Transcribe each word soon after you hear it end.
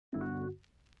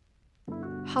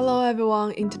Hello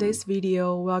everyone, in today's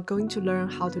video, we are going to learn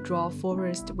how to draw a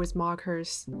forest with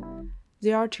markers.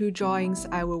 There are two drawings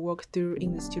I will walk through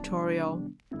in this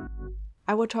tutorial.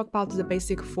 I will talk about the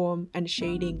basic form and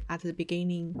shading at the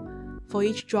beginning. For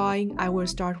each drawing, I will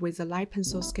start with a light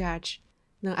pencil sketch,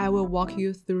 then I will walk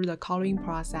you through the coloring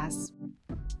process.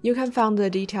 You can find the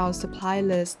detailed supply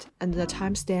list and the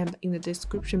timestamp in the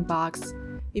description box.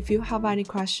 If you have any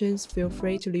questions, feel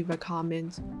free to leave a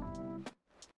comment.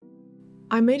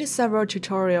 I made several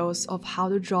tutorials of how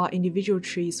to draw individual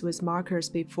trees with markers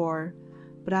before,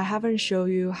 but I haven't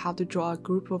shown you how to draw a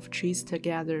group of trees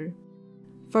together.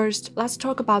 First, let's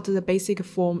talk about the basic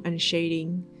form and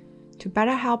shading. To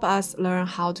better help us learn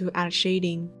how to add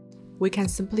shading, we can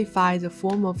simplify the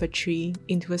form of a tree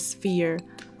into a sphere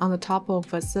on the top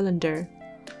of a cylinder,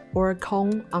 or a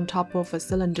cone on top of a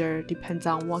cylinder, depends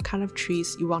on what kind of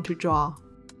trees you want to draw.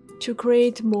 To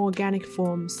create more organic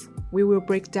forms, we will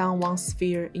break down one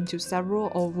sphere into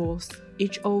several ovals.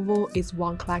 Each oval is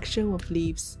one collection of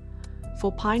leaves.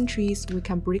 For pine trees, we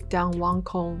can break down one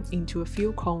cone into a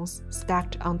few cones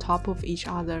stacked on top of each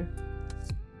other.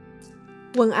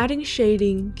 When adding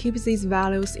shading, keep these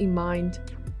values in mind.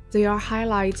 They are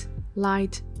highlight,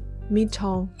 light,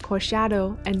 midtone, core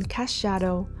shadow, and cast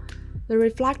shadow. The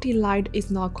reflected light is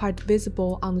not quite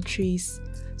visible on the trees,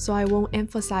 so I won't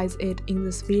emphasize it in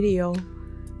this video.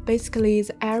 Basically,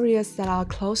 the areas that are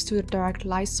close to the direct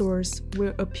light source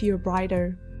will appear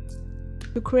brighter.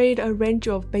 To create a range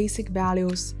of basic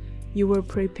values, you will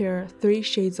prepare 3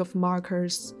 shades of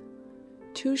markers.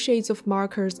 2 shades of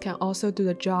markers can also do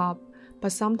the job,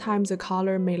 but sometimes the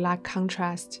color may lack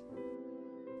contrast.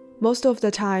 Most of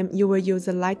the time, you will use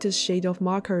the lightest shade of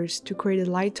markers to create a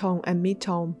light tone and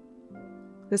midtone,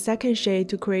 the second shade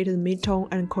to create the midtone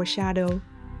and core shadow,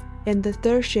 and the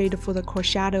third shade for the core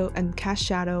shadow and cast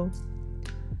shadow.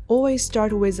 Always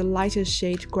start with the lightest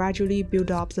shade to gradually build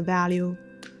up the value.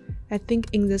 I think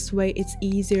in this way it's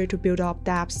easier to build up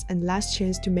depths and less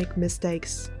chance to make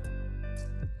mistakes.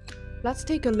 Let's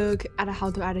take a look at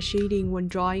how to add shading when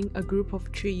drawing a group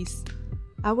of trees.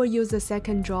 I will use the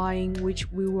second drawing,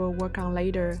 which we will work on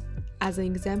later, as an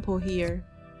example here.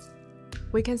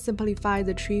 We can simplify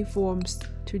the tree forms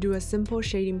to do a simple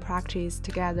shading practice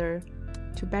together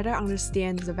to better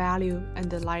understand the value and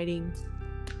the lighting.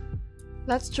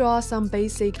 Let's draw some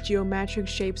basic geometric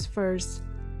shapes first.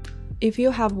 If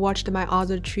you have watched my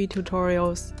other tree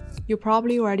tutorials, you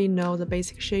probably already know the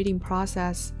basic shading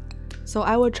process, so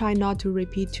I will try not to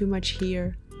repeat too much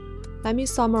here. Let me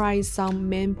summarize some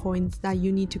main points that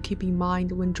you need to keep in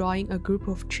mind when drawing a group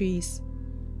of trees.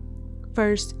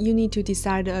 First, you need to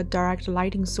decide a direct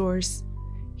lighting source.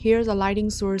 Here the lighting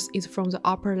source is from the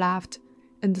upper left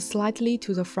and slightly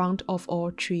to the front of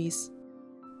all trees.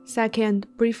 Second,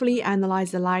 briefly analyze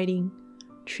the lighting.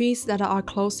 Trees that are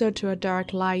closer to a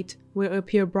direct light will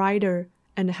appear brighter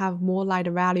and have more light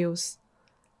values.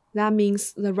 That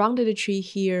means the rounded tree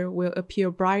here will appear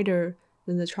brighter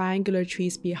than the triangular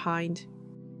trees behind.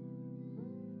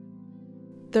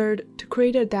 Third, to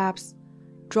create a depth,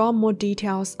 draw more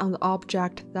details on the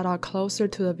object that are closer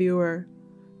to the viewer.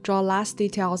 Draw less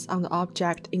details on the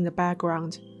object in the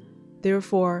background.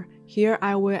 Therefore, here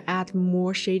I will add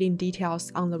more shading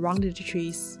details on the rounded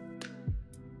trees.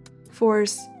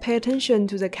 Fourth, pay attention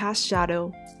to the cast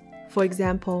shadow. For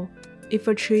example, if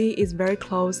a tree is very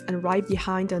close and right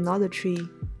behind another tree,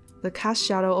 the cast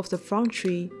shadow of the front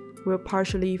tree will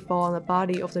partially fall on the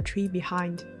body of the tree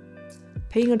behind.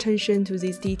 Paying attention to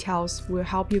these details will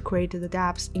help you create the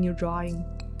depths in your drawing.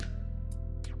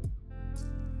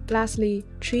 Lastly,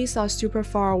 trees are super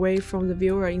far away from the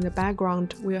viewer in the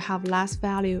background will have less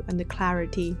value and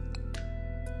clarity.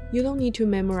 You don't need to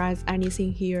memorize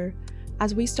anything here.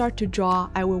 As we start to draw,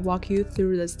 I will walk you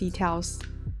through these details.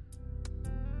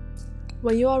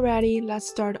 When you are ready, let's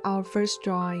start our first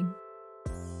drawing.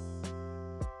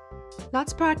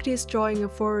 Let's practice drawing a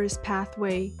forest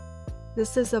pathway.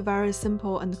 This is a very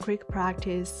simple and quick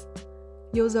practice.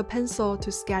 Use a pencil to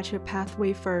sketch a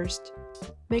pathway first.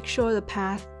 Make sure the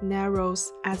path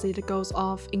narrows as it goes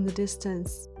off in the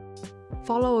distance.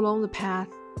 Follow along the path.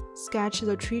 Sketch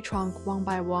the tree trunk one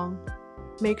by one.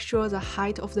 Make sure the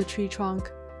height of the tree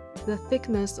trunk, the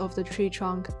thickness of the tree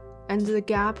trunk, and the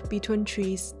gap between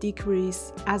trees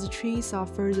decrease as the trees are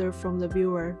further from the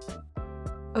viewer.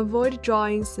 Avoid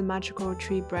drawing symmetrical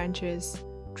tree branches.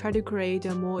 Try to create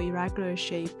a more irregular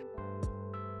shape.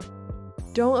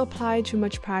 Don't apply too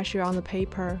much pressure on the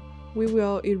paper. We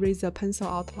will erase the pencil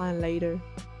outline later.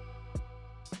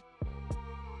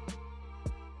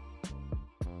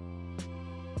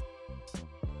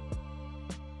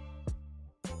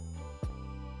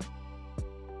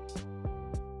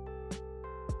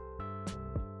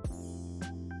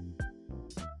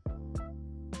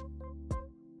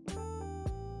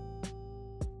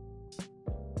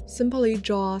 Simply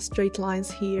draw straight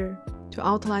lines here to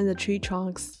outline the tree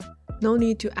trunks. No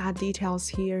need to add details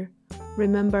here.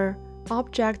 Remember,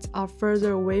 objects are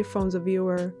further away from the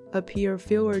viewer, appear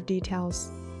fewer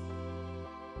details.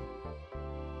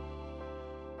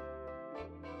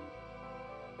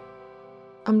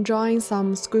 I'm drawing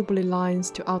some squiggly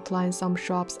lines to outline some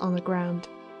shrubs on the ground.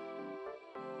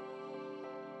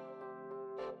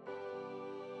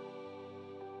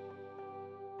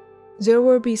 There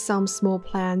will be some small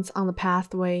plants on the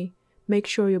pathway. Make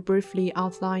sure you briefly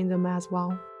outline them as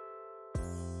well.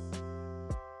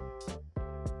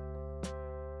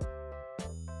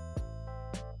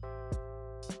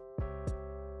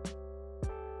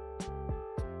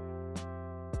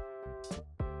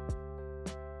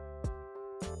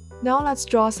 Now let's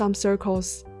draw some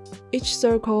circles. Each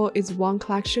circle is one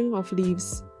collection of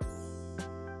leaves.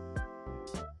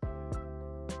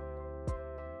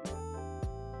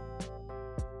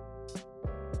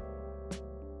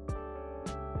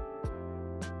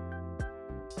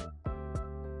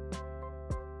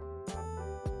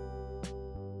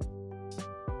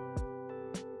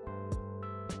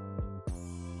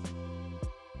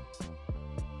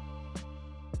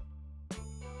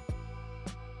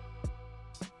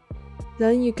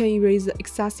 Then you can erase the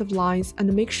excessive lines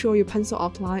and make sure your pencil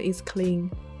outline is clean.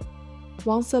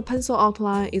 Once the pencil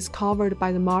outline is covered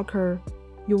by the marker,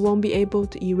 you won't be able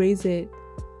to erase it,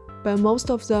 but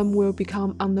most of them will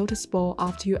become unnoticeable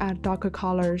after you add darker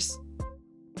colors.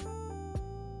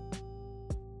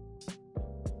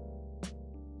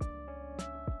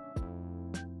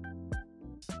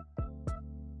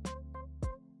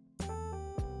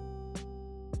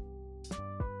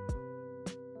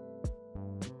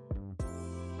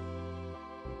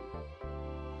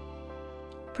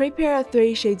 Prepare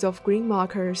 3 shades of green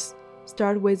markers.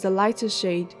 Start with the lightest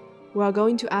shade. We are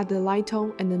going to add the light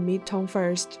tone and the mid tone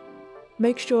first.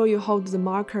 Make sure you hold the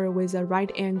marker with a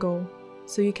right angle,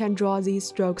 so you can draw these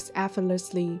strokes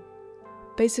effortlessly.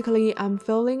 Basically, I'm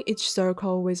filling each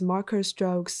circle with marker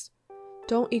strokes.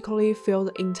 Don't equally fill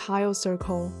the entire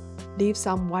circle. Leave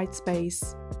some white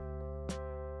space.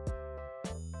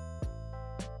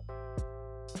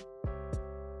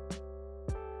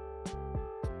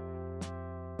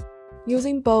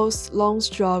 Using both long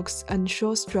strokes and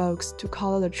short strokes to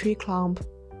color the tree clump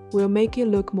will make it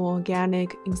look more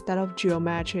organic instead of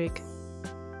geometric.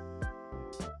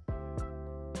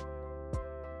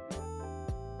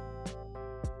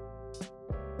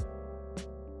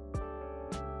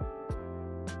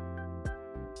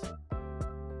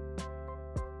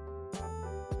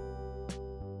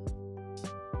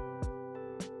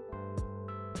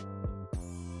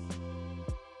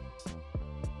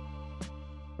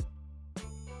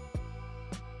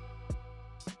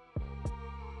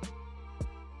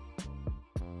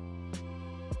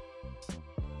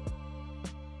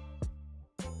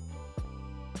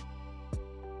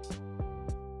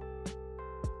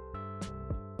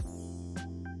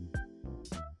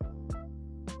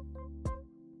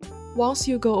 Once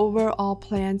you go over all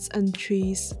plants and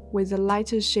trees with the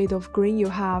lightest shade of green you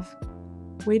have,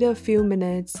 wait a few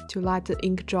minutes to let the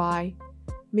ink dry.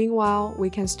 Meanwhile, we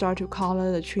can start to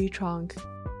color the tree trunk.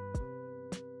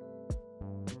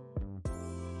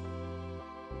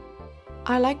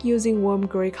 I like using warm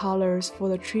gray colors for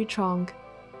the tree trunk.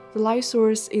 The light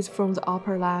source is from the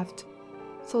upper left,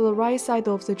 so the right side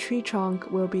of the tree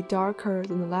trunk will be darker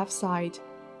than the left side.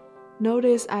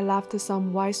 Notice I left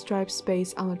some white stripe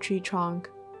space on the tree trunk.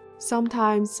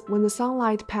 Sometimes, when the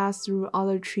sunlight passes through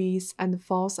other trees and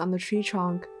falls on the tree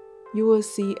trunk, you will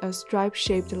see a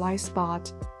stripe-shaped light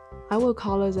spot. I will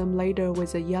color them later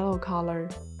with a yellow color.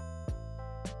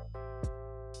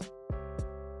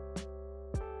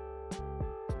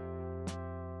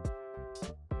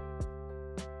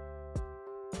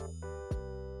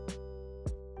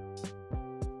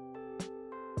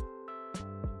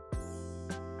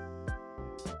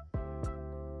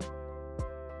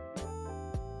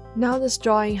 Now this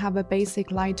drawing have a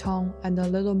basic light tone and a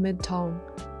little mid-tone.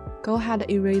 Go ahead and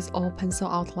erase all pencil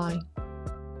outline.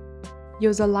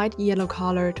 Use a light yellow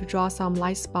color to draw some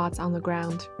light spots on the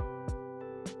ground.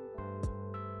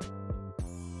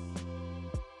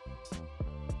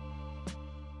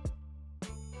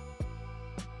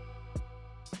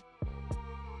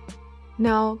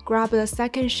 Now grab the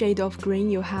second shade of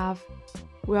green you have.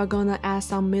 We are gonna add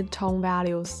some mid-tone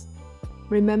values.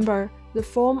 Remember, the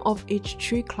form of each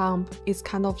tree clump is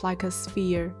kind of like a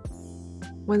sphere.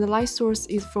 When the light source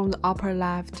is from the upper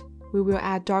left, we will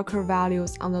add darker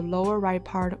values on the lower right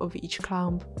part of each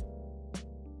clump.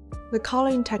 The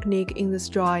coloring technique in this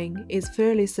drawing is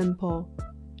fairly simple.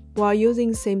 We are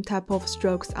using same type of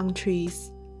strokes on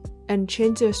trees. and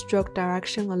change the stroke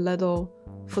direction a little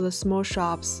for the small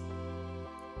shapes.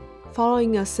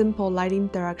 Following a simple lighting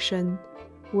direction,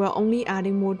 we are only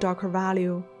adding more darker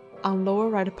value on lower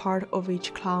right part of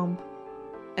each clump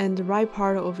and the right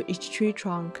part of each tree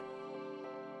trunk.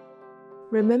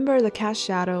 Remember the cast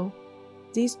shadow.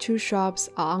 These two shrubs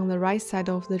are on the right side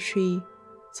of the tree,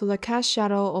 so the cast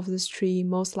shadow of this tree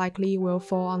most likely will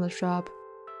fall on the shrub.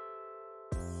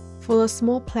 For the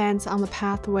small plants on the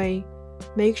pathway,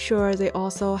 make sure they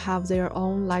also have their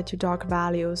own light to dark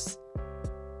values.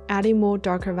 Adding more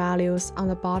darker values on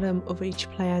the bottom of each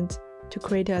plant to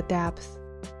create a depth.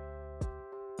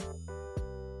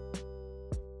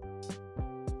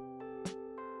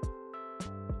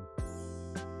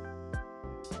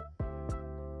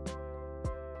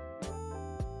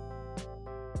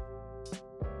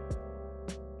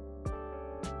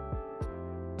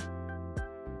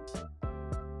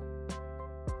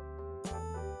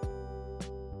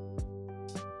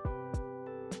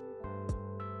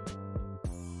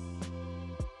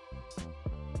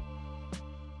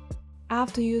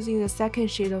 After using the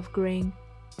second shade of green,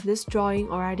 this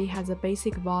drawing already has a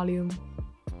basic volume.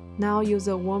 Now use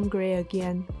a warm gray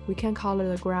again, we can color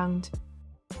the ground.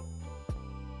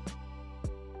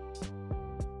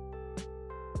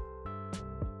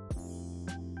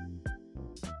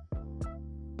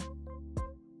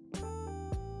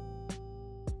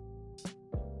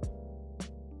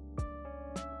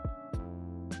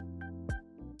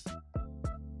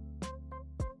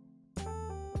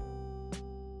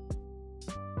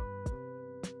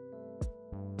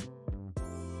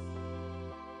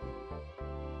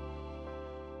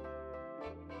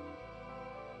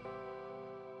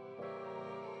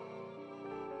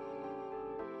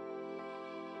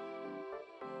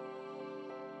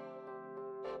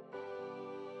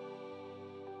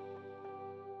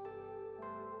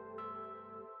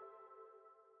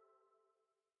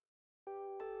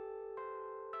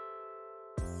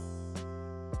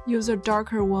 Use a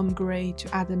darker warm gray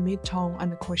to add the mid-tone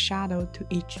and core shadow to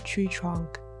each tree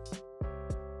trunk.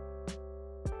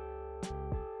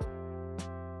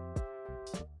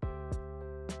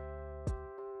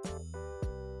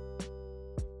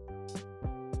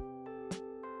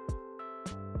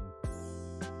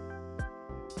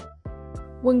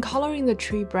 When coloring the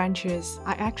tree branches,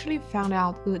 I actually found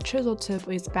out that the chisel tip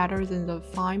is better than the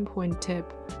fine point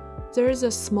tip. There is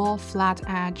a small flat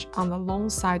edge on the long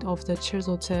side of the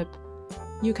chisel tip.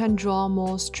 You can draw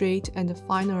more straight and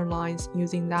finer lines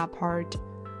using that part.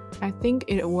 I think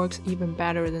it works even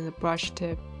better than the brush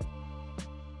tip.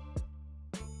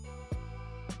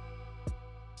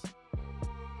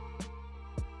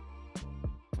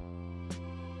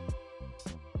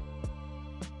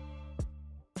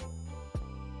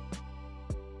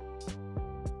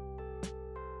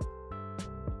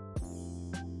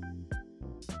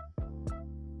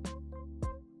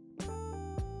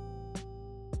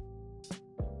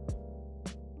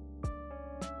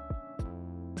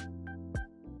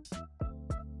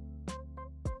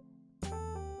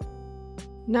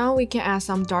 Now we can add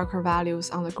some darker values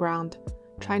on the ground.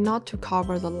 Try not to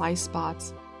cover the light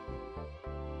spots.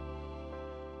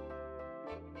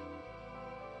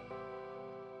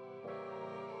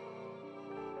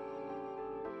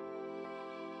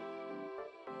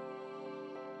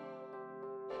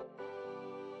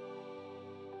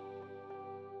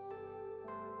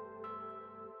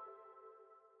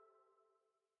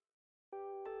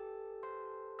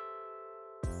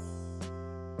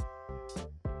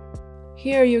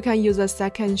 Here you can use a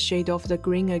second shade of the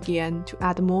green again to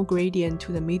add more gradient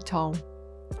to the mid-tone,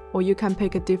 or you can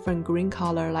pick a different green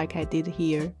color like I did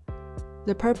here.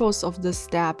 The purpose of this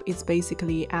step is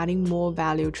basically adding more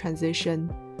value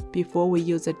transition before we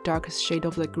use the darkest shade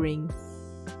of the green.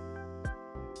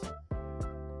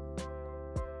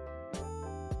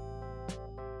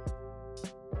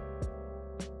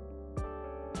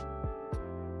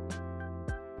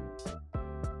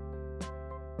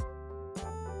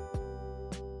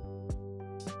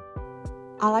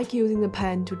 I like using the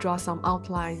pen to draw some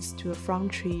outlines to the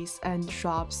front trees and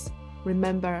shrubs.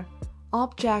 Remember,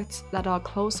 objects that are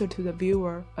closer to the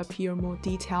viewer appear more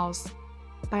details.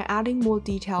 By adding more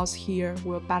details here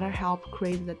will better help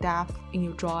create the depth in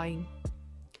your drawing.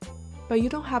 But you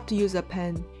don't have to use a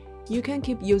pen. You can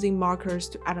keep using markers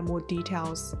to add more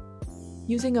details.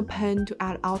 Using a pen to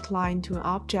add outline to an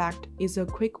object is a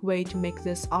quick way to make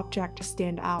this object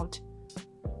stand out.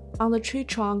 On the tree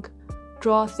trunk,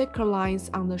 draw thicker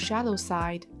lines on the shadow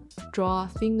side, draw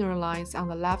thinner lines on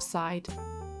the left side.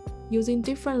 Using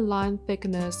different line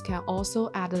thickness can also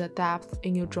add the depth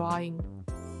in your drawing.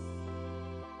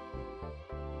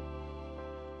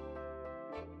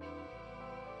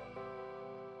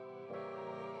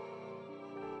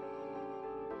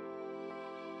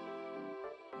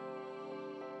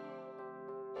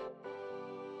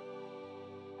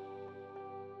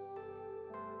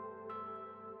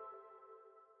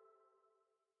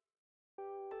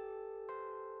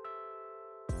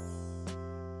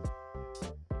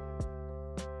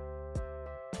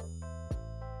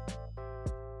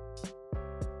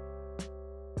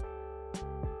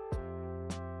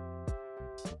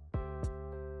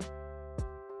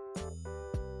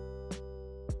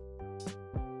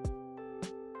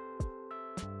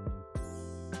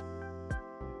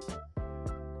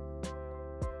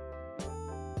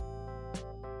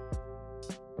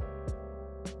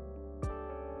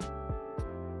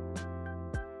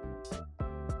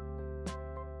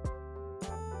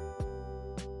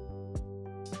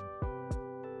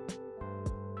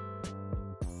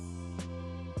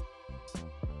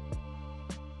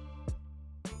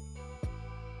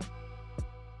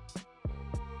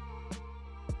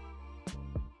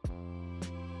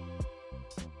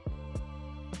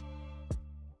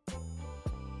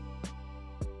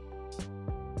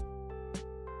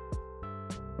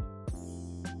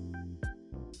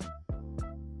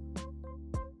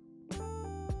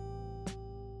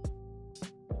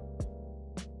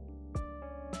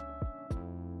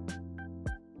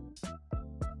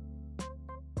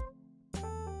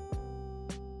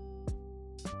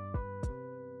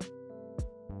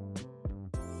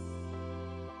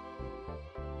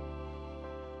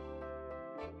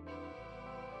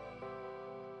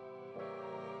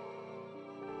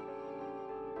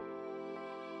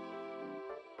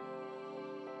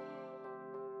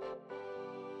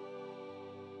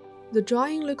 The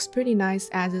drawing looks pretty nice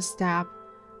as a step.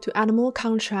 To add more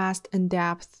contrast and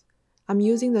depth, I'm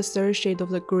using the third shade of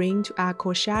the green to add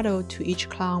core shadow to each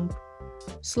clump.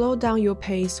 Slow down your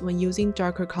pace when using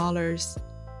darker colors.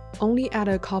 Only add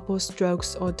a couple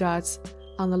strokes or dots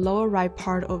on the lower right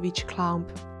part of each clump.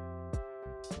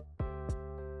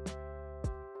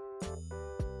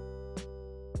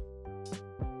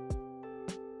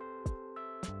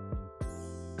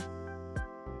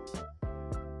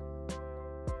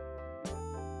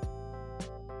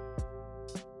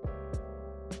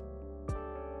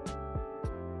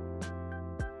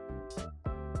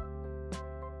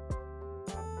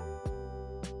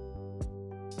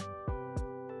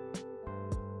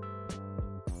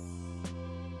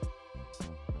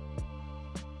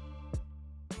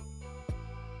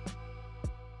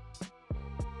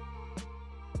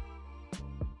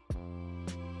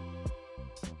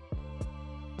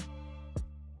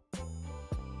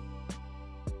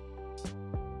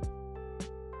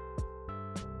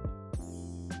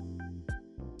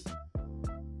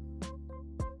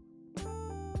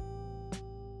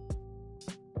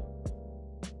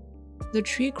 The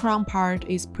tree crown part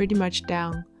is pretty much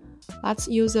done. Let's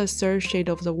use a third shade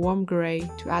of the warm gray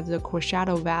to add the core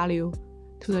shadow value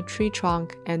to the tree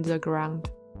trunk and the ground.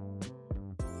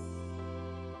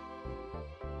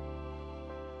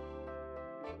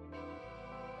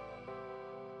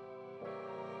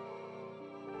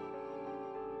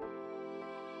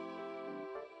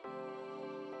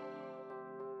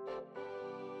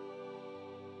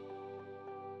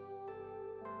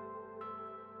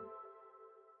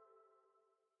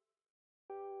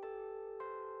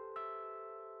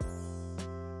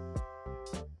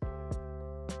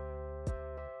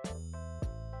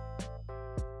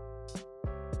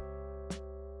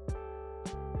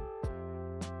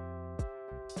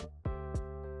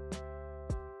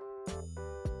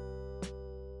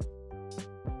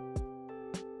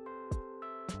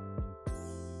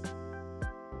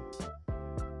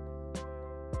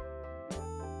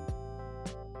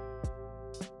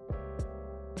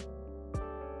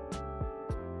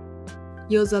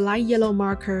 Use a light yellow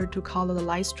marker to color the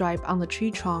light stripe on the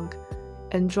tree trunk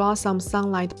and draw some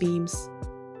sunlight beams.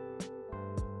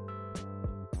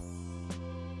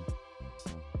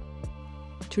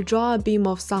 To draw a beam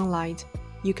of sunlight,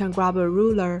 you can grab a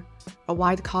ruler, a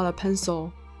white color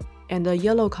pencil, and a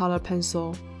yellow color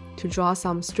pencil to draw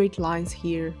some straight lines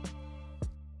here.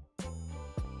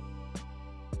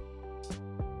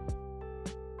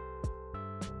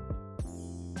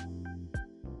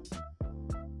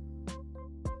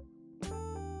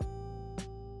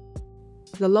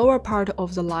 The lower part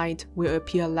of the light will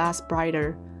appear less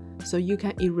brighter, so you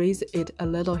can erase it a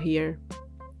little here.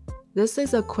 This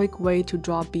is a quick way to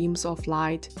draw beams of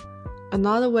light.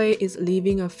 Another way is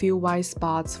leaving a few white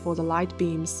spots for the light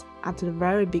beams at the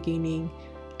very beginning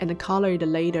and color it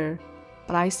later,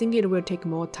 but I think it will take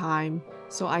more time,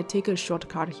 so I take a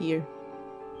shortcut here.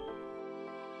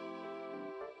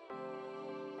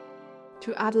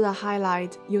 To add the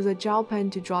highlight, use a gel pen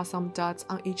to draw some dots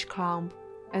on each clump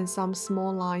and some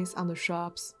small lines on the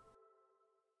shrubs.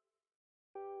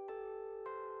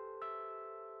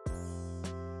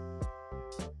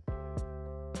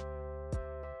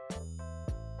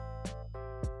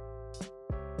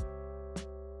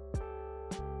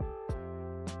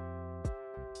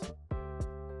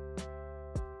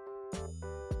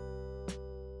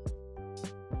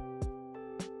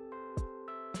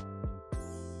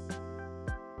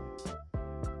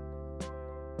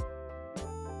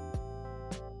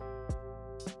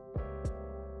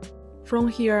 From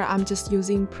here, I'm just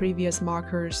using previous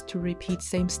markers to repeat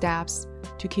same steps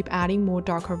to keep adding more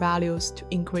darker values to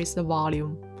increase the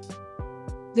volume.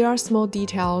 There are small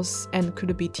details and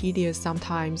could be tedious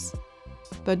sometimes,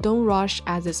 but don't rush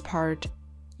at this part.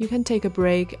 You can take a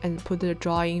break and put the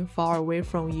drawing far away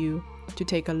from you to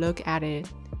take a look at it.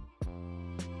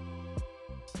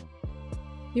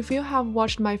 If you have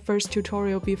watched my first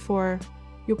tutorial before,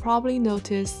 you'll probably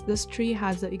notice this tree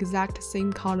has the exact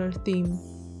same color theme,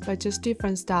 but just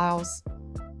different styles.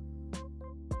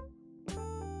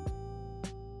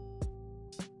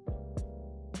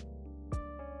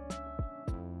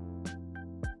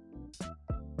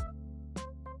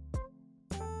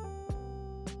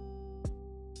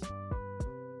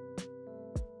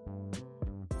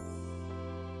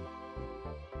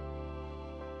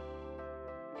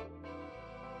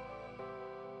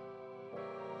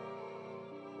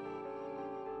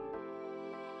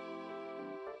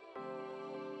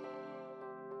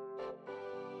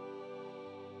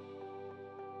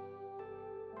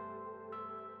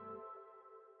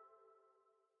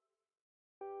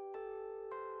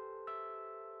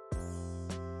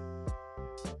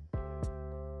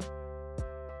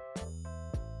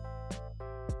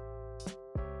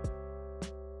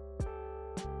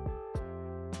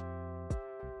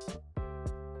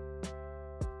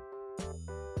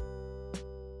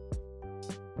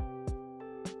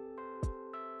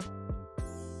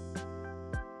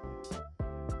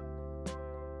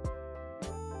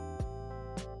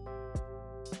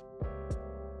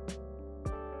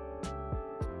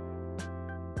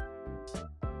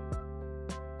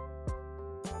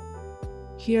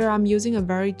 Here I'm using a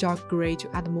very dark gray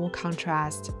to add more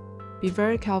contrast. Be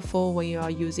very careful when you are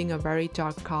using a very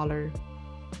dark color.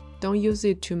 Don't use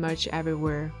it too much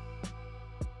everywhere.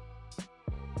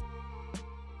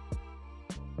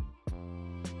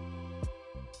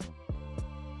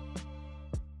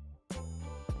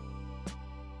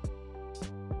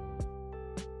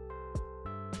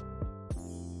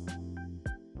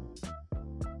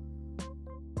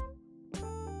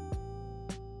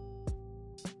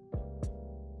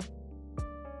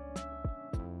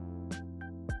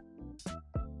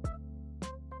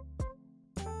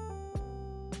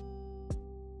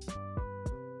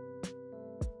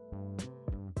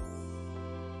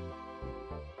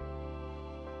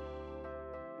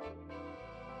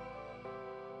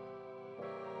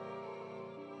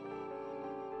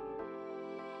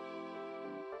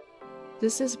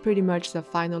 This is pretty much the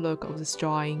final look of this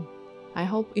drawing. I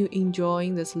hope you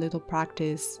enjoying this little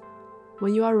practice.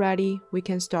 When you are ready, we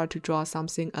can start to draw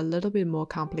something a little bit more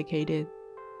complicated.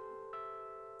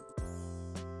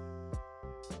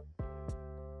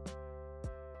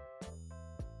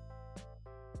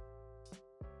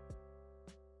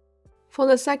 For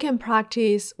the second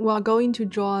practice, we are going to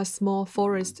draw a small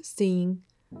forest scene.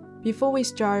 Before we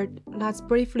start, let's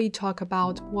briefly talk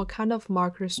about what kind of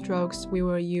marker strokes we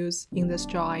will use in this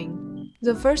drawing.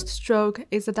 The first stroke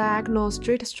is a diagonal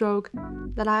straight stroke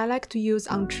that I like to use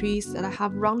on trees that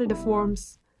have rounded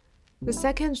forms. The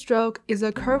second stroke is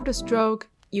a curved stroke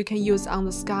you can use on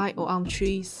the sky or on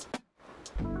trees.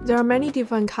 There are many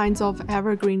different kinds of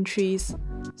evergreen trees.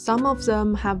 Some of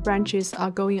them have branches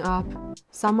are going up,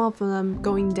 some of them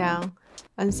going down,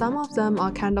 and some of them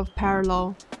are kind of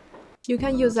parallel. You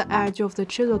can use the edge of the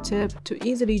chisel tip to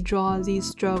easily draw these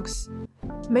strokes.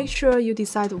 Make sure you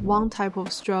decide one type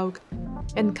of stroke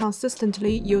and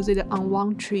consistently use it on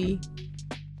one tree.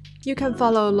 You can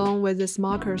follow along with this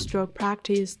marker stroke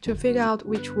practice to figure out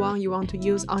which one you want to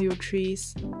use on your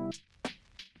trees.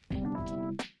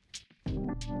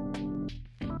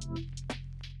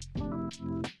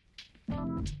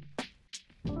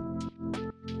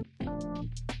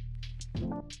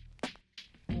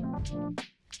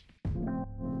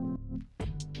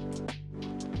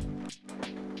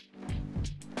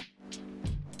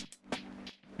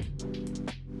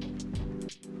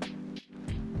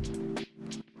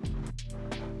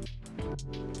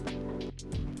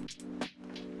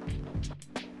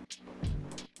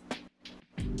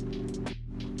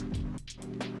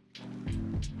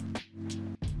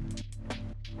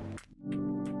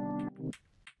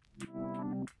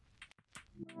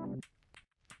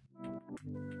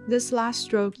 This last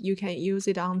stroke, you can use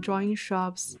it on drawing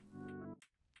shrubs.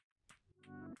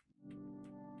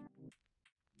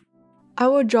 I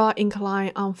will draw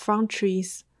incline on front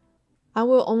trees. I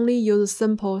will only use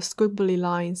simple squiggly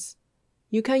lines.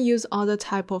 You can use other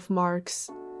type of marks.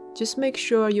 Just make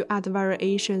sure you add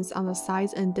variations on the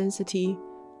size and density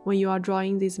when you are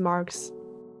drawing these marks.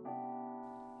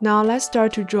 Now let's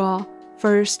start to draw.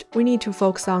 First, we need to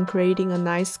focus on creating a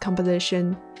nice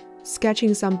composition,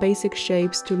 sketching some basic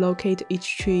shapes to locate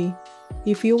each tree.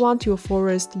 If you want your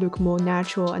forest to look more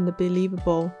natural and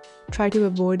believable, try to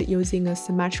avoid using a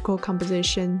symmetrical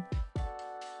composition.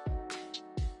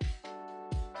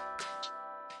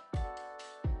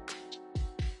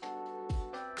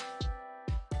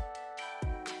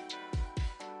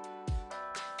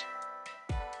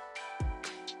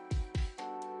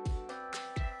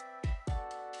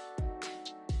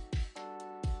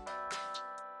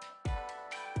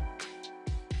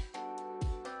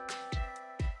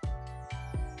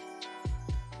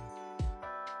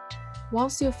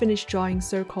 Once you finish drawing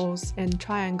circles and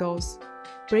triangles,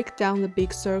 break down the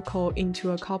big circle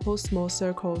into a couple small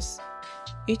circles.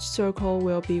 Each circle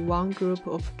will be one group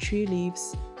of tree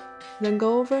leaves. Then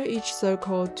go over each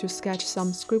circle to sketch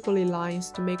some squiggly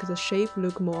lines to make the shape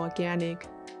look more organic.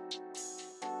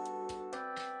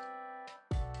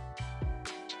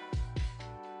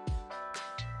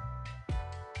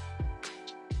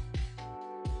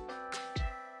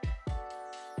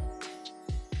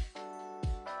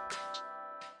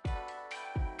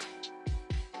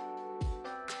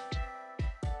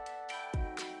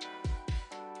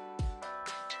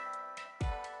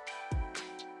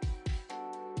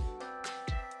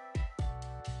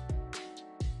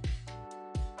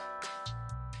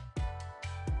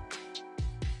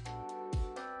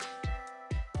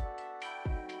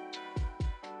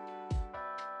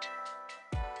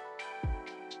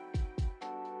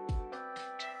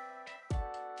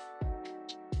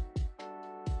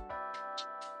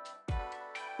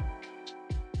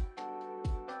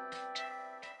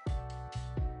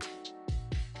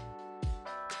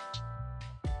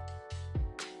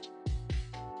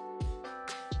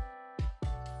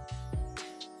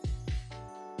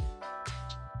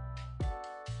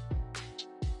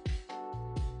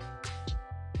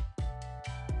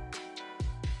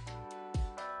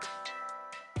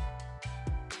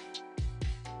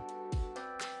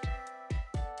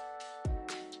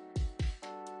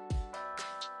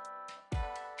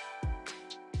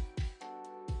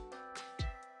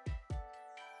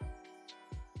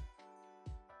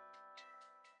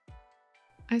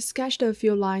 I sketched a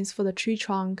few lines for the tree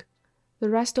trunk. The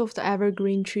rest of the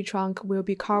evergreen tree trunk will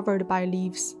be covered by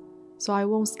leaves, so I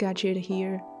won't sketch it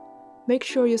here. Make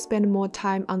sure you spend more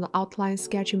time on the outline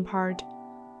sketching part.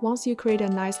 Once you create a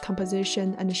nice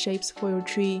composition and shapes for your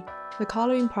tree, the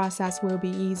coloring process will be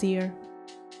easier.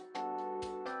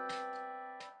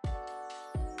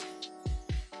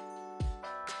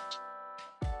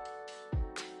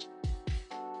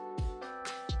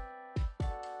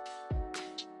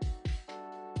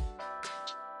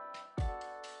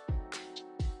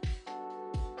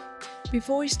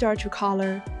 Before we start to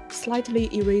color, slightly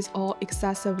erase all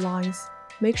excessive lines.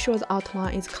 Make sure the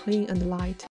outline is clean and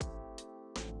light.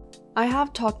 I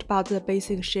have talked about the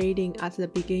basic shading at the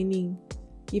beginning.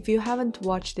 If you haven't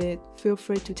watched it, feel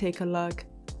free to take a look.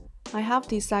 I have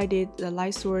decided the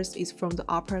light source is from the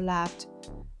upper left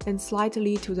and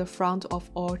slightly to the front of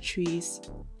all trees.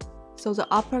 So the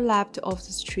upper left of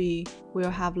this tree will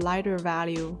have lighter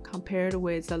value compared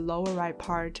with the lower right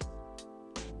part.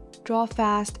 Draw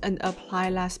fast and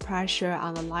apply less pressure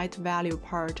on the light value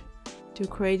part to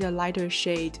create a lighter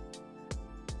shade.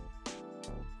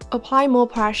 Apply more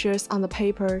pressures on the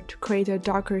paper to create a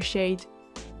darker shade.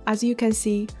 As you can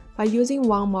see, by using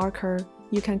one marker,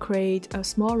 you can create a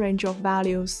small range of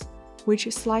values, which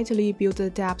slightly build the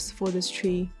depth for this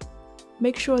tree.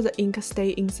 Make sure the ink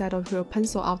stays inside of your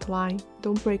pencil outline,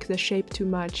 don't break the shape too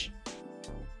much.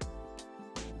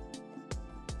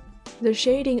 The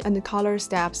shading and color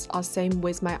steps are same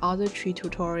with my other tree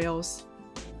tutorials.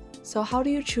 So how do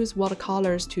you choose what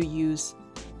colors to use?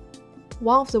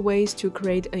 One of the ways to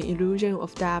create an illusion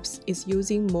of depth is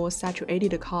using more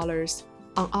saturated colors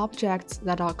on objects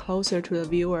that are closer to the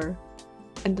viewer,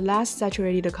 and less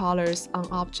saturated colors on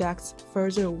objects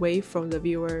further away from the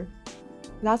viewer.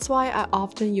 That's why I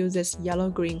often use this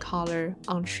yellow-green color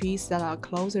on trees that are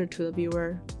closer to the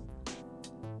viewer.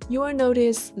 You will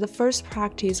notice the first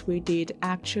practice we did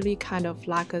actually kind of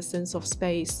lacked a sense of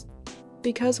space.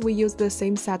 Because we used the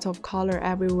same set of color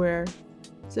everywhere,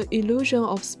 the illusion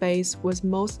of space was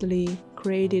mostly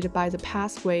created by the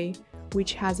pathway,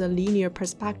 which has a linear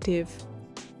perspective.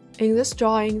 In this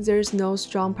drawing, there is no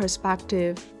strong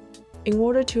perspective. In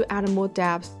order to add more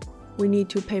depth, we need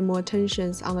to pay more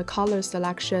attention on the color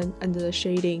selection and the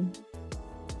shading.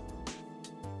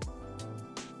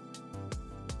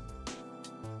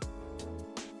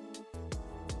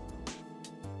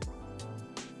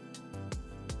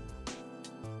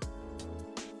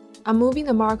 I'm moving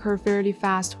the marker fairly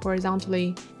fast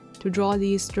horizontally to draw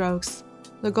these strokes.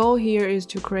 The goal here is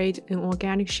to create an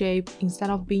organic shape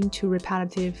instead of being too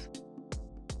repetitive.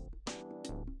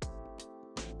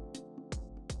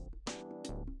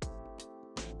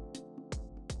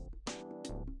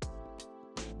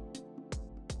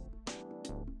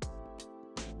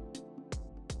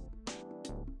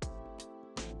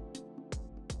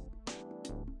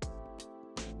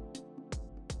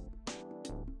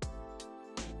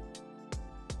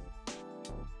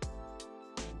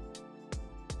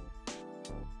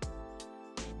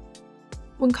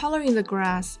 When coloring the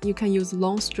grass, you can use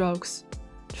long strokes.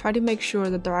 Try to make sure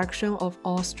the direction of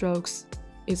all strokes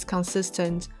is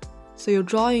consistent, so your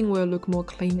drawing will look more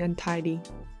clean and tidy.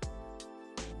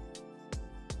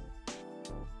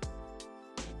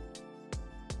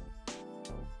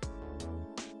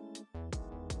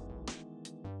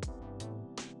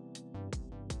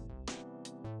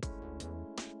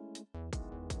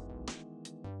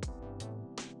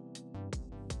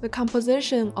 The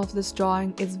composition of this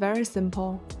drawing is very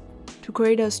simple. To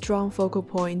create a strong focal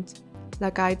point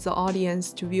that guides the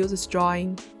audience to view this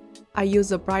drawing, I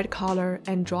use a bright color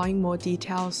and drawing more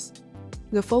details.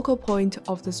 The focal point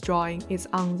of this drawing is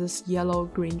on this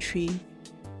yellow-green tree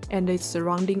and its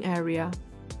surrounding area.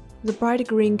 The bright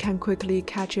green can quickly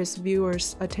catch its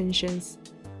viewers' attentions.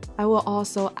 I will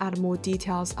also add more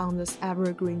details on this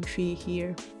evergreen tree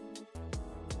here.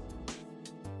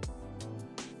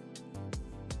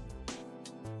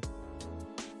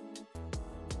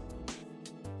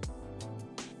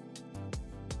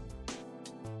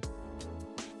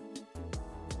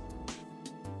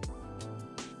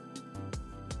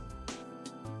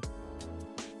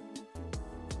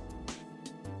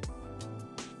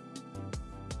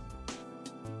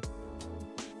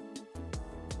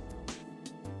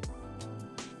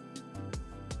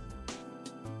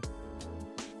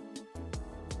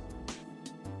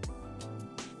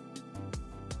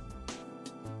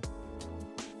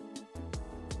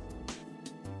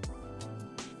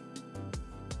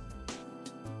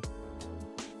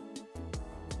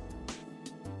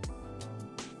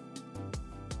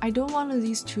 I don't want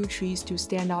these two trees to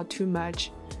stand out too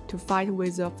much to fight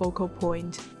with the focal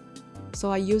point. so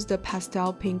I used the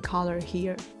pastel pink color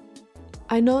here.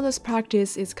 I know this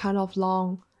practice is kind of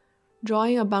long.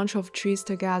 Drawing a bunch of trees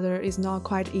together is not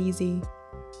quite easy,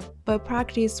 but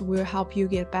practice will help you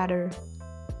get better.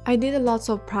 I did lots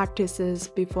of practices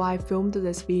before I filmed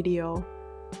this video,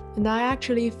 and I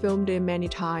actually filmed it many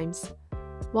times.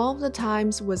 One of the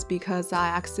times was because I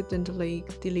accidentally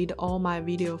deleted all my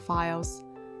video files,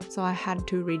 so I had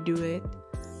to redo it.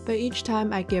 But each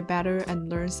time I get better and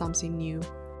learn something new.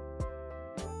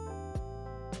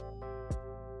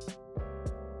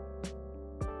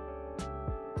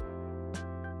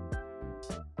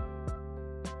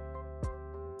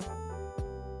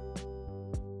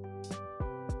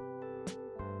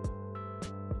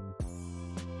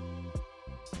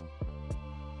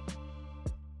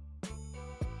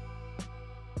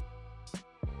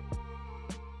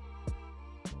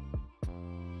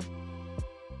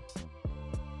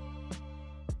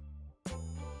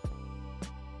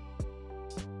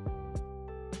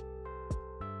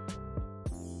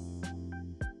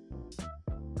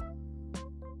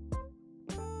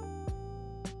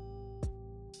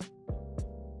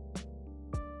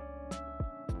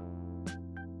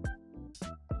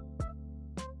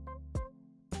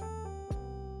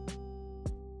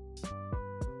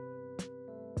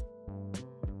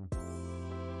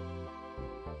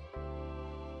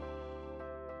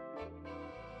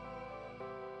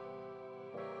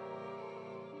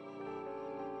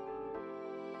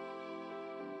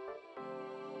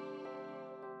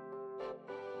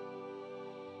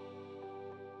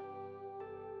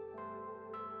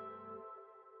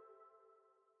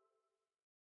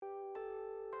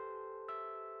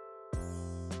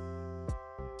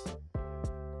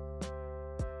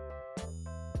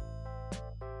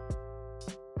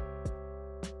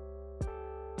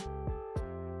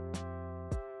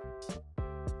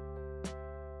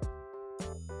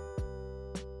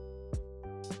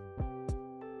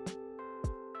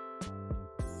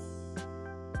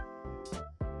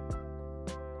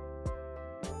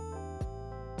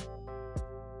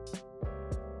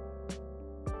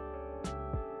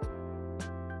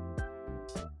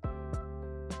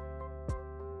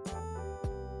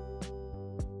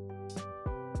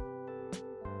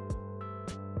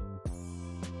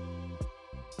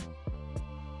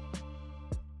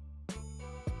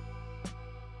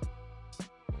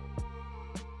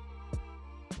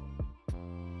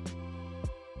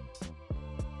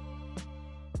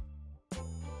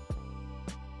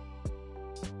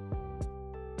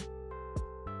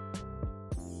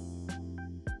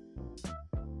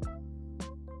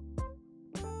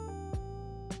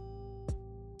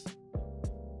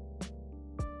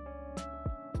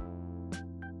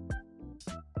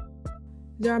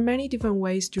 There are many different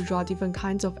ways to draw different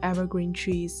kinds of evergreen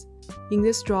trees. In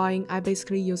this drawing, I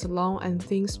basically use long and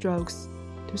thin strokes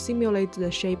to simulate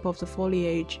the shape of the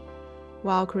foliage,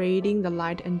 while creating the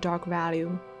light and dark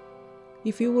value.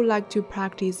 If you would like to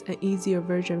practice an easier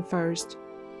version first,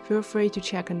 feel free to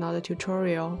check another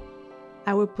tutorial.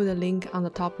 I will put a link on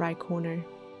the top right corner.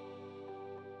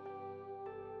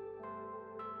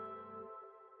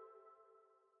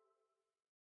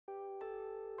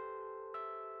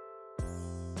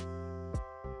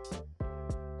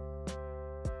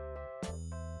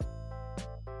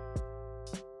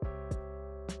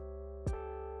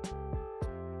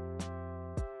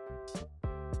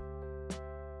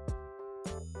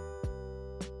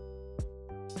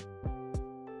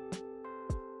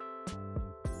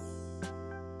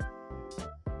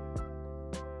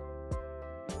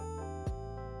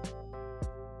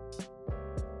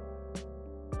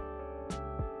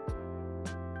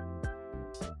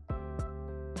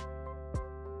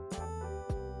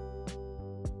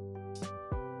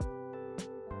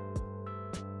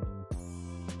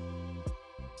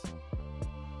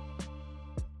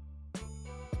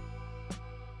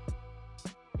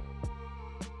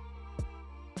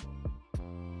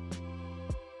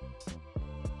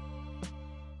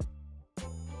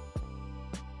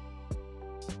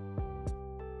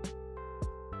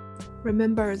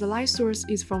 Remember, the light source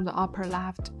is from the upper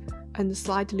left and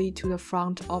slightly to the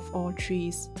front of all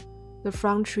trees. The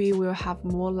front tree will have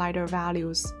more lighter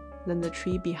values than the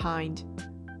tree behind.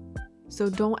 So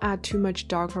don't add too much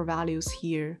darker values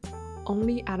here.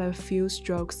 Only add a few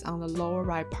strokes on the lower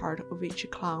right part of each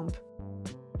clump.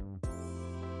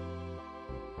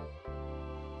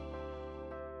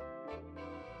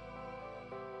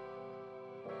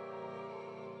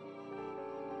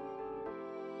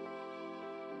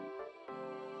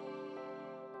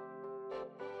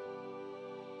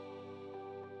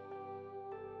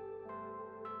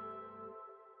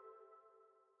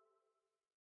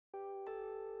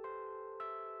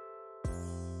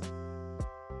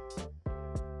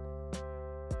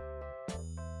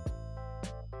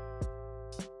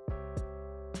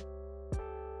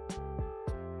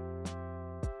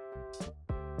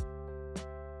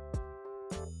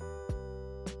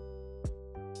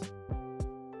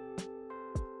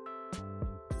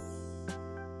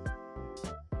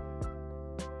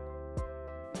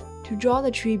 To draw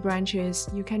the tree branches,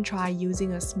 you can try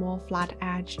using a small flat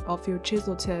edge of your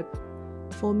chisel tip.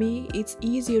 For me, it's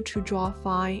easier to draw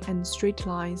fine and straight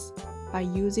lines by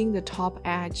using the top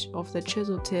edge of the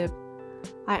chisel tip.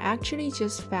 I actually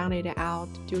just found it out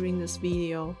during this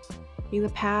video. In the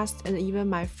past and even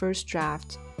my first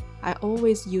draft, I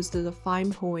always used the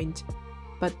fine point,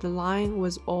 but the line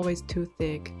was always too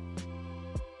thick.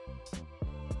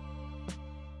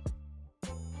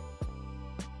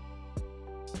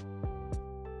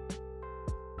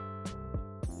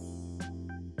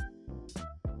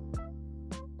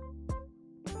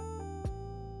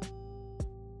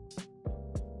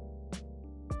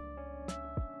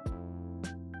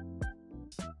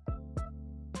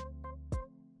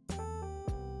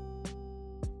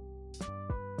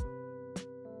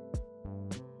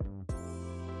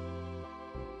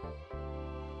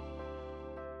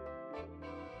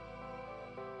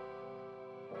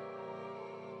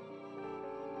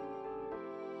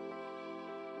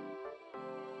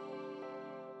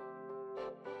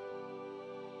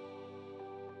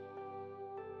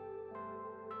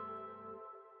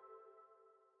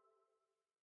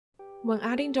 When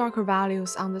adding darker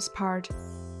values on this part,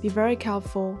 be very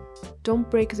careful, don't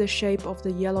break the shape of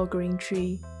the yellow-green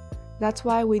tree. That's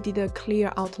why we did a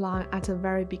clear outline at the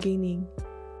very beginning.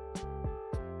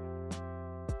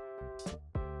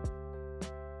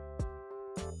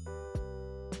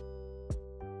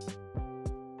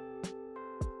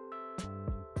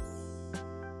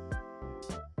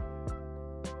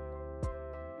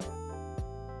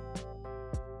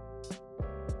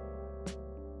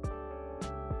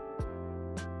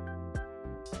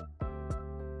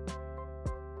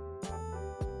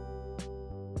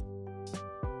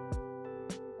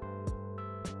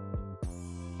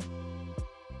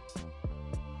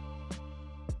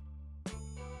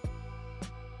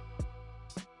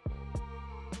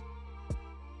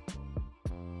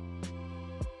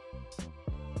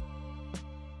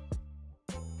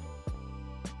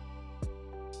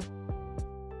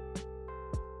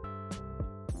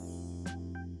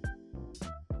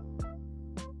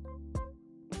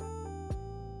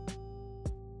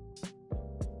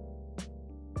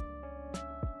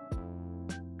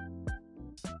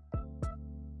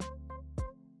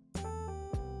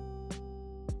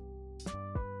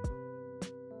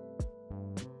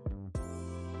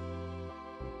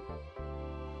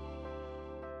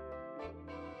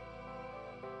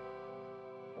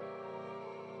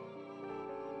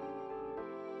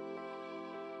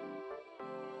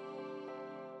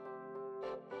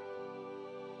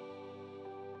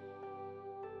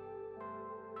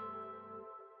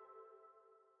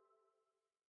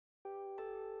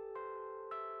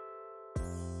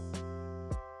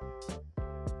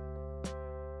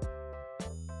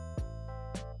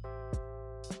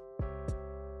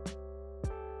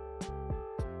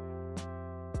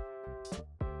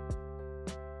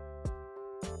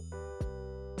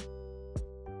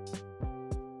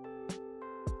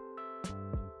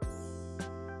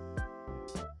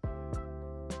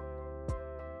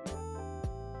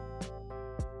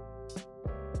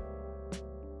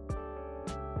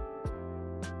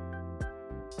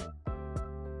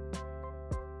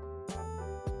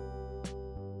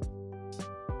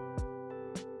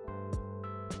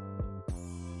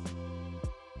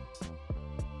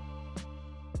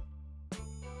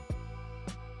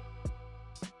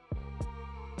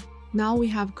 Now we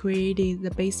have created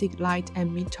the basic light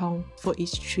and mid-tone for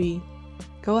each tree.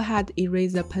 Go ahead,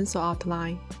 erase the pencil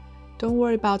outline. Don't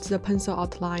worry about the pencil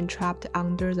outline trapped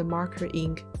under the marker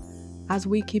ink. As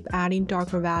we keep adding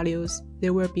darker values,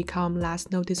 they will become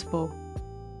less noticeable.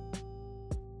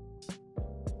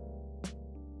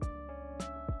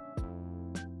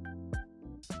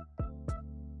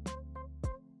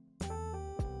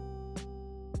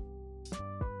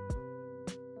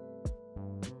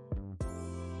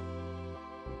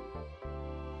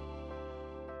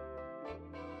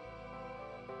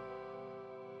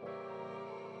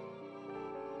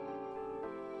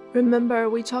 Remember,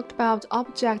 we talked about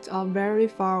objects are very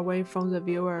far away from the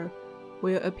viewer,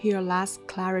 will appear less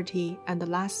clarity and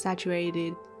less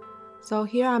saturated. So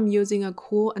here I'm using a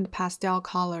cool and pastel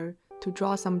color to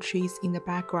draw some trees in the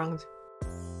background.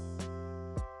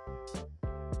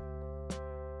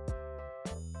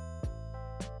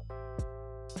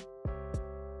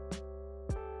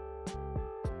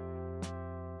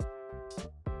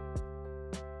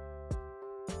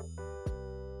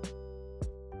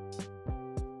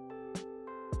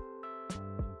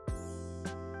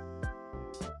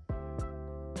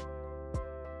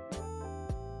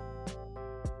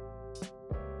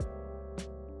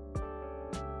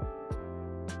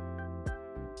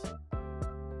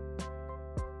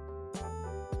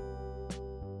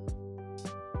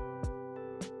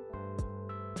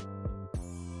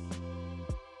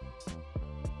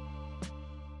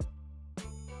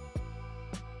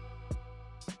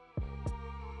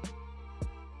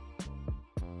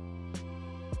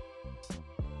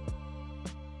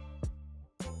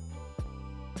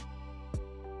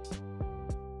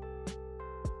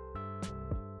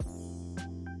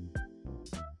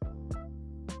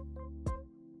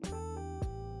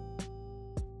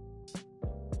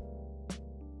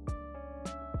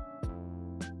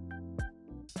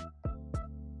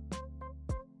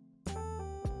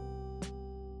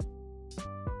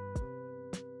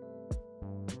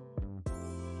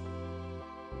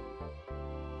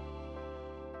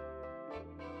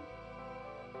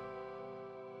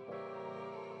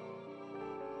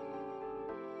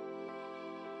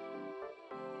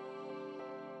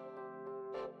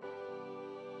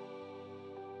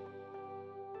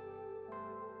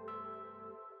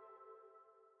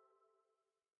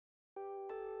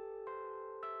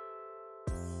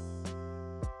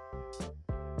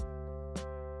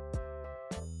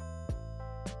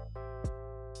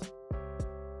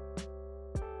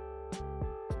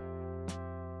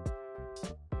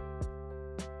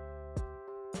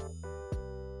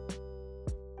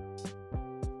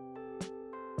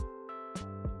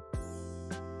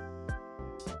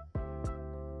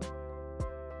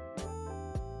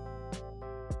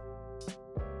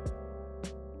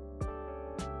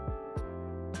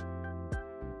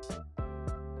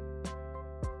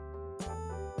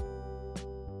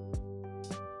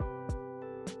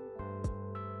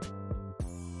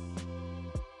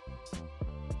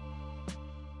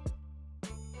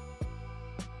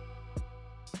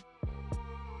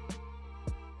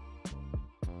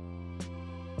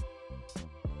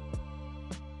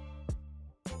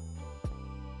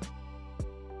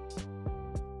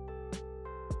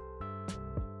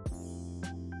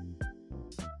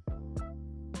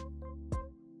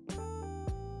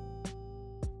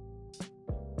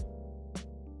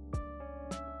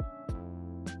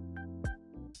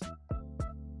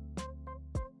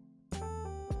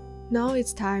 Now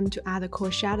it's time to add the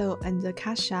core shadow and the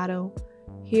cast shadow.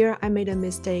 Here I made a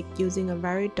mistake using a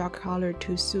very dark color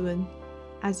too soon.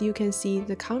 As you can see,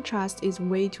 the contrast is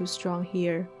way too strong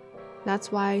here. That's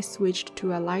why I switched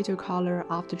to a lighter color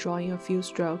after drawing a few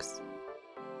strokes.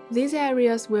 These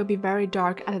areas will be very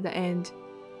dark at the end,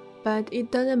 but it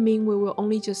doesn't mean we will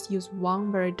only just use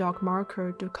one very dark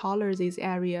marker to color these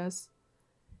areas.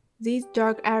 These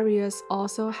dark areas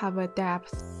also have a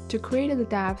depth. To create the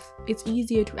depth, it's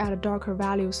easier to add darker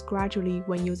values gradually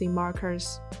when using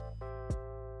markers.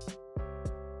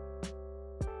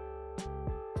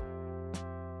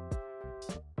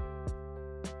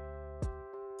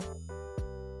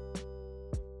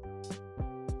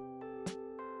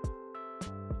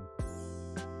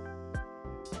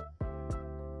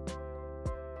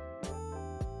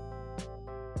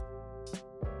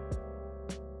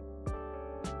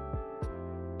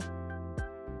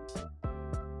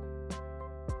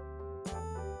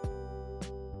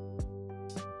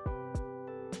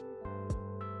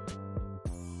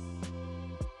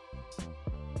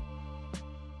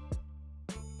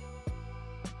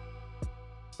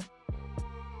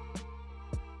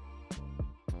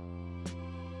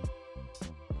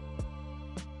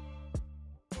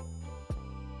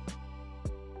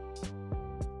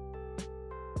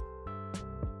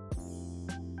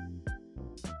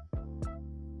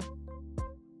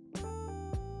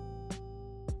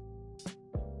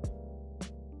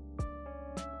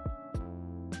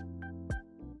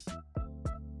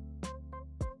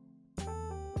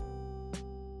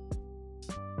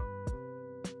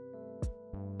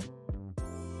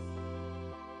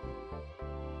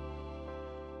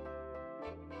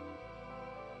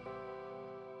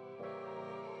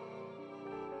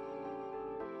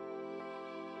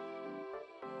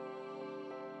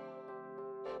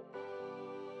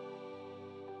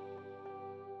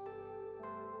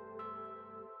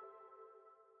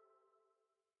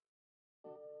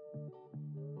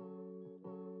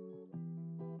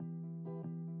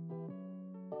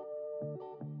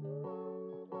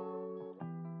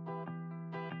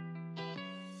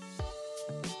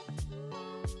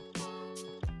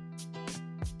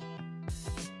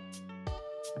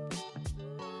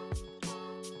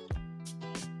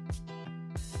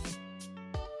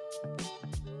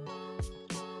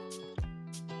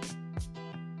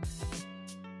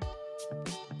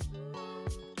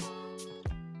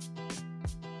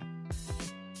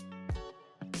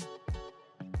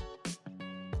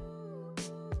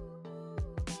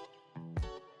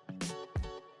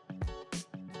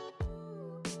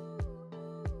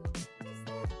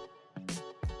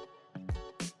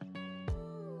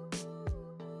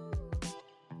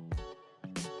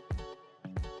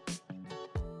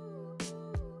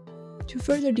 To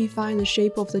further define the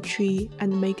shape of the tree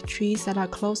and make trees that are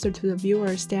closer to the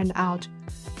viewer stand out,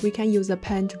 we can use a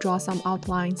pen to draw some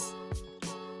outlines.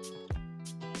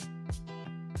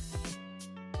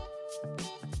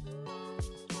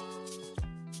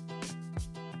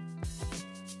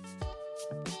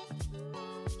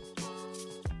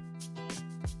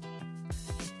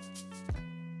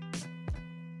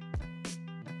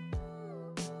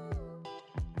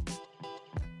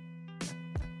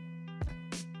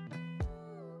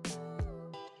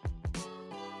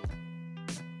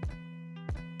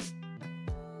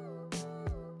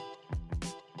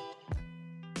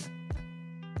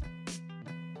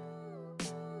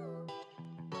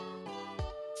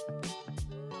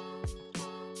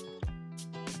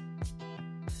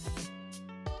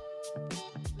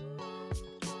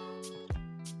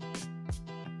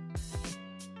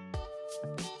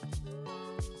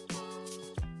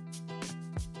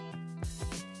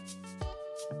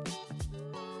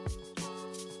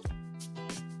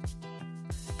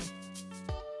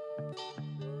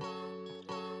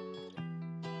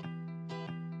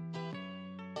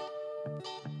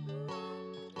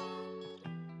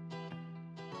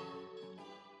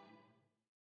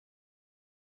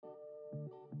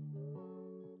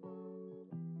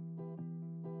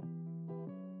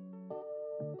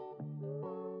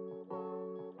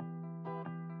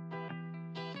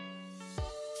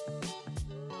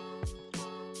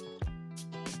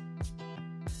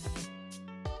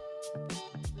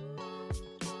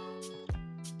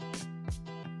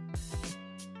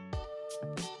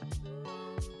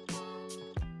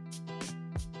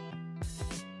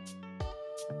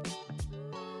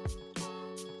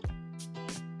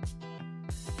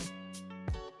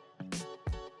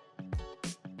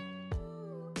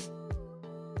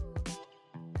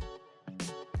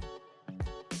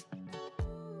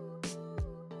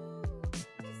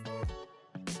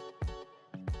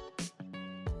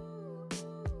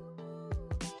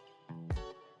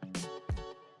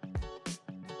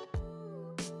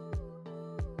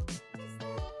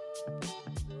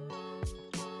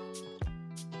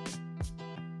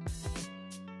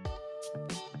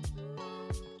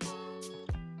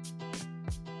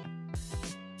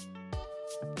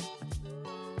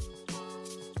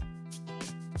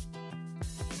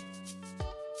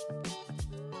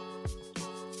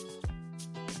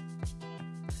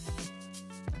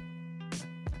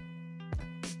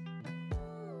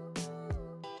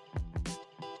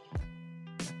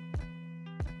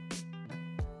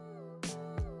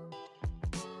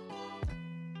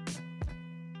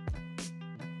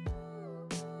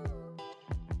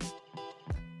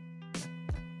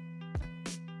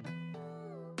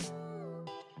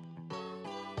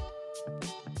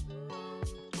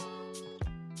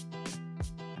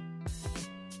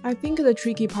 I think the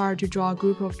tricky part to draw a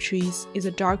group of trees is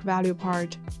the dark value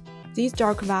part. These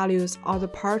dark values are the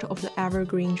part of the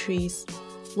evergreen trees.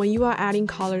 When you are adding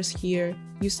colors here,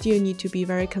 you still need to be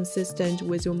very consistent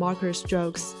with your marker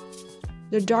strokes.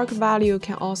 The dark value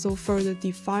can also further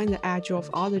define the edge of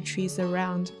all the trees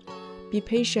around. Be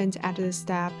patient at this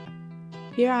step.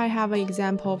 Here I have an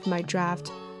example of my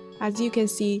draft. As you can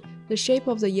see, the shape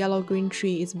of the yellow-green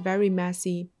tree is very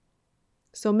messy.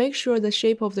 So make sure the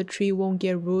shape of the tree won't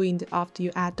get ruined after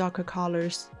you add darker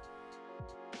colors.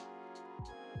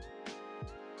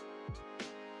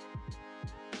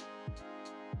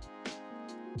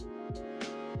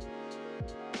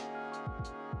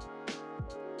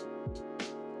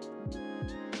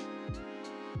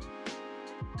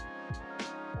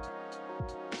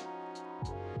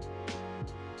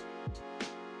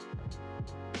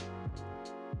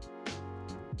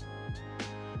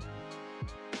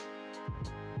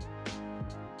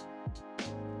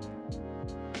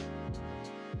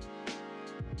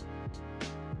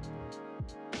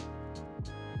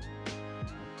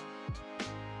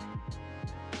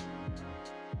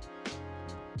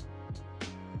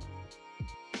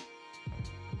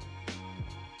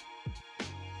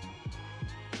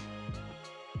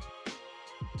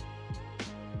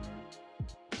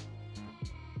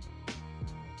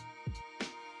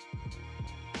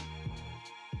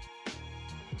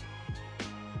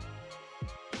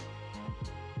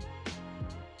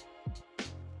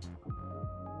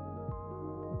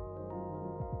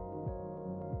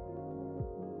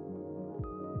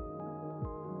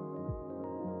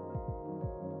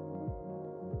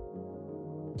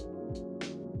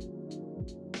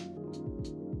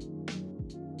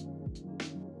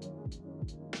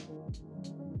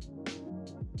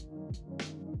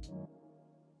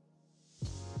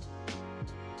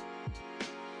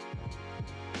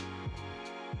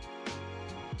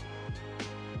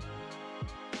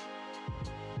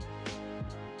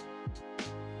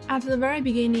 At the very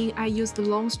beginning, I used the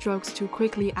long strokes to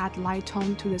quickly add light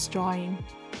tone to this drawing.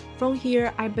 From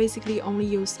here, I basically only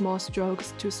use small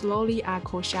strokes to slowly add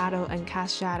cold shadow and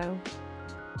cast shadow.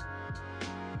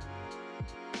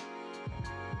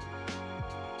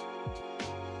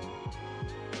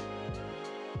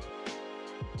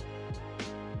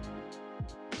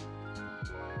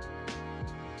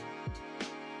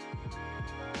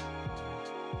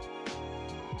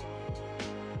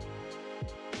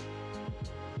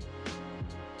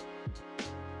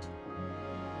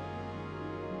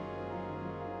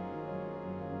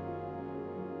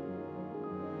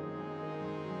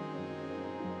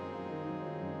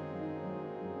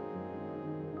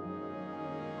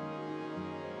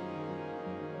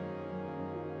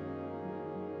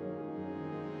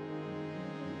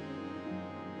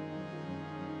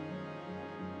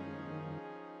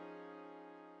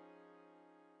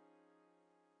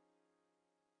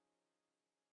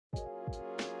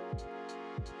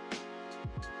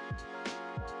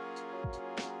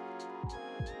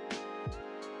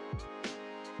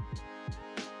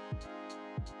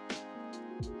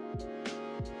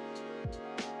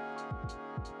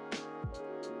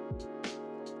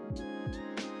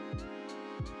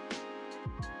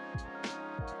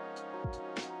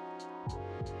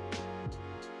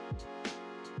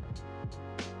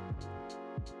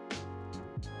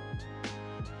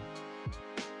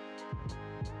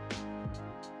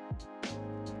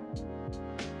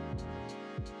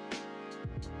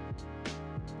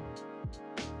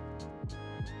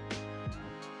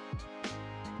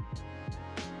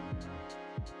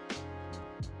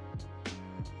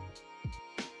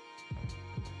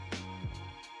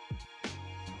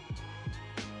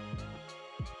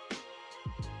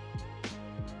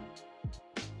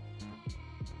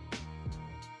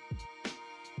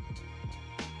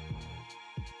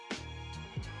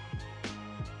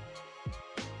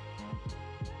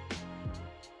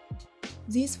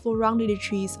 These four rounded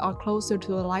trees are closer to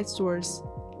the light source.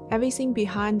 Everything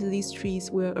behind these trees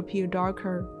will appear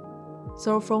darker.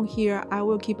 So from here, I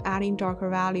will keep adding darker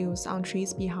values on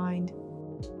trees behind.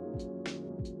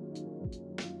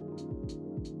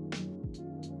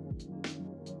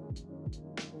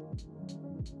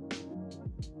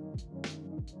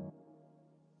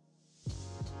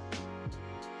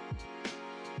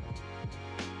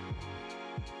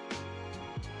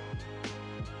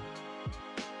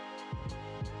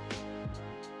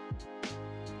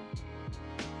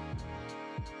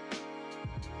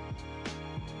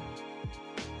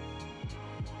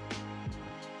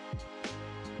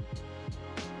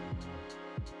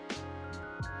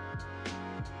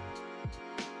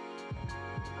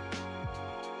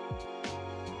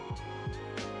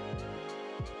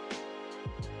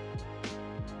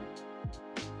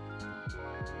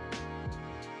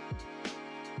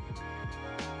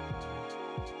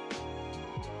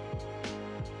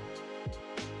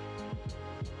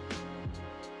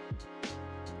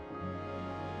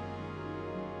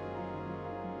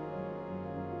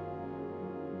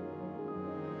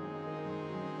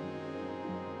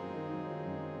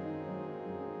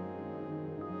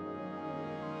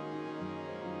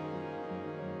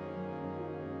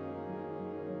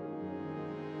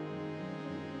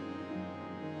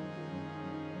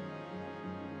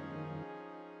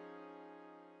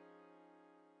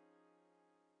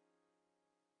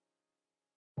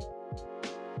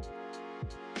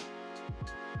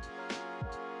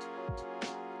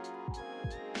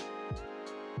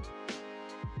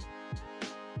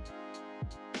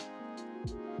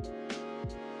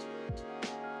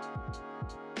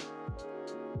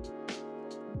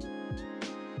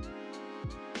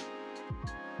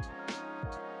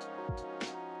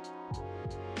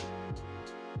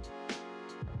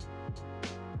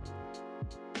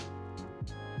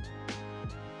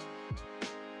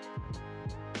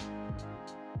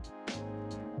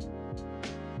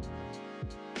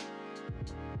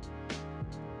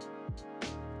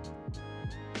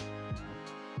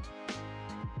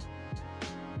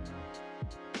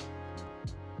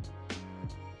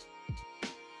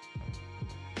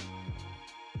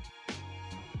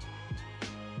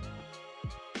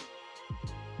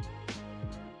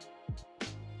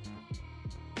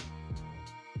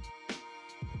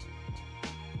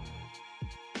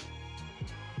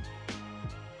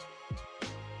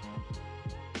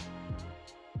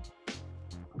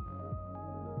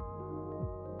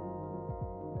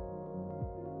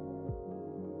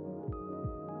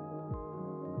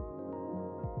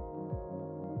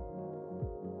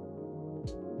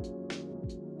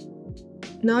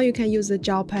 Now you can use the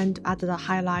gel pen to add the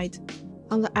highlight.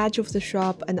 On the edge of the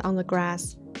shrub and on the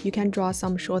grass, you can draw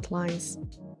some short lines.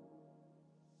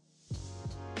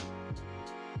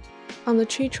 On the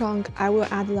tree trunk, I will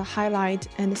add the highlight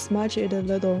and smudge it a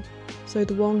little, so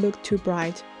it won't look too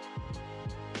bright.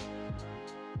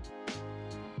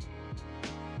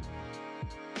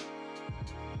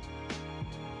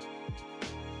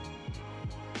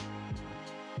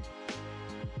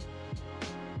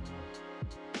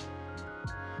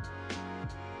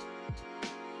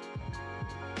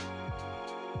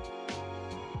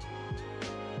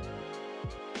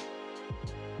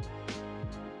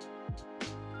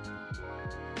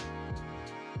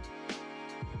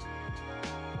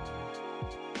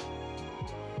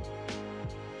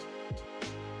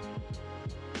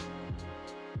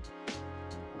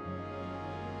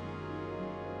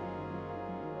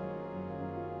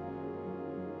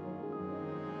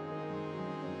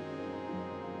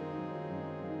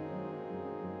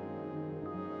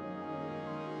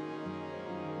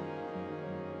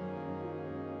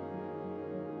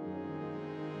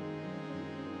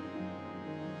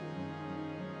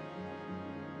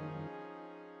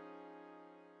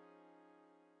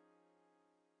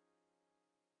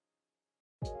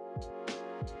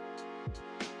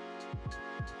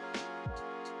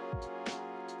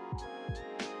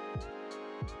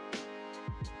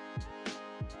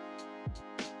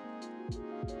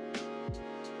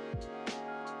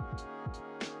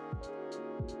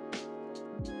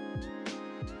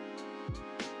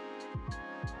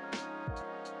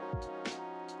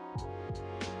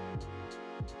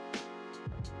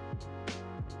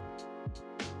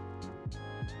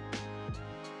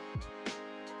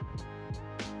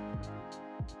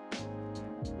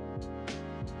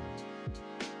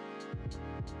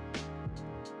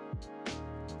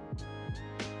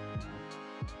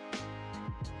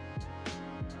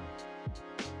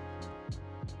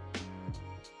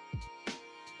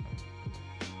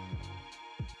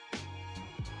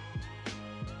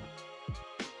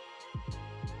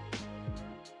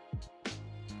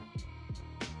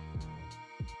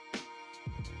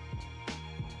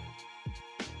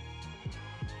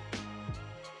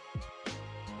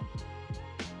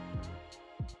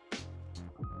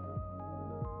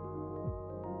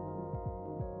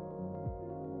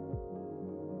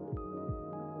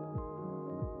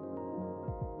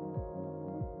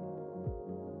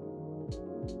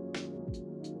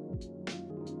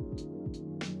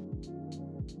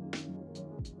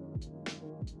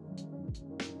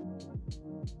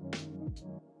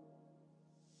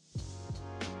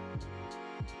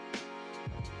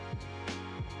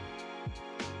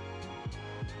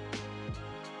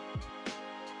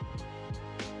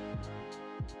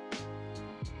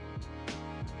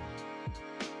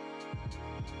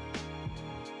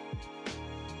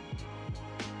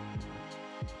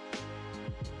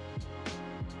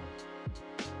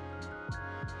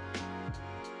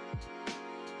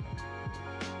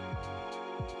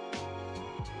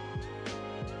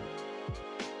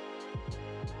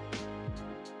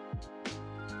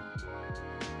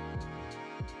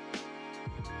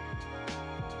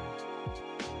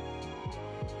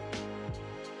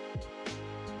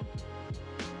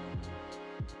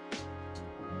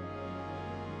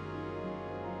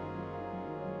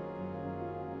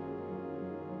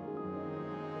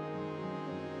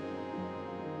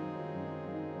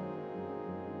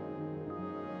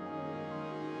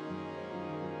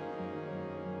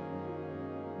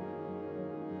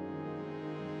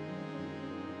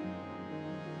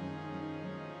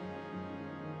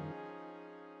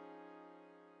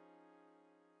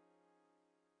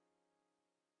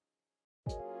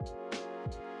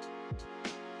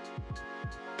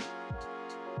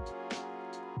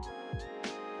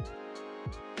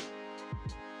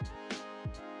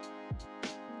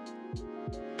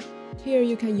 Here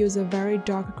you can use a very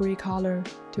dark gray color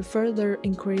to further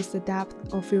increase the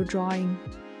depth of your drawing.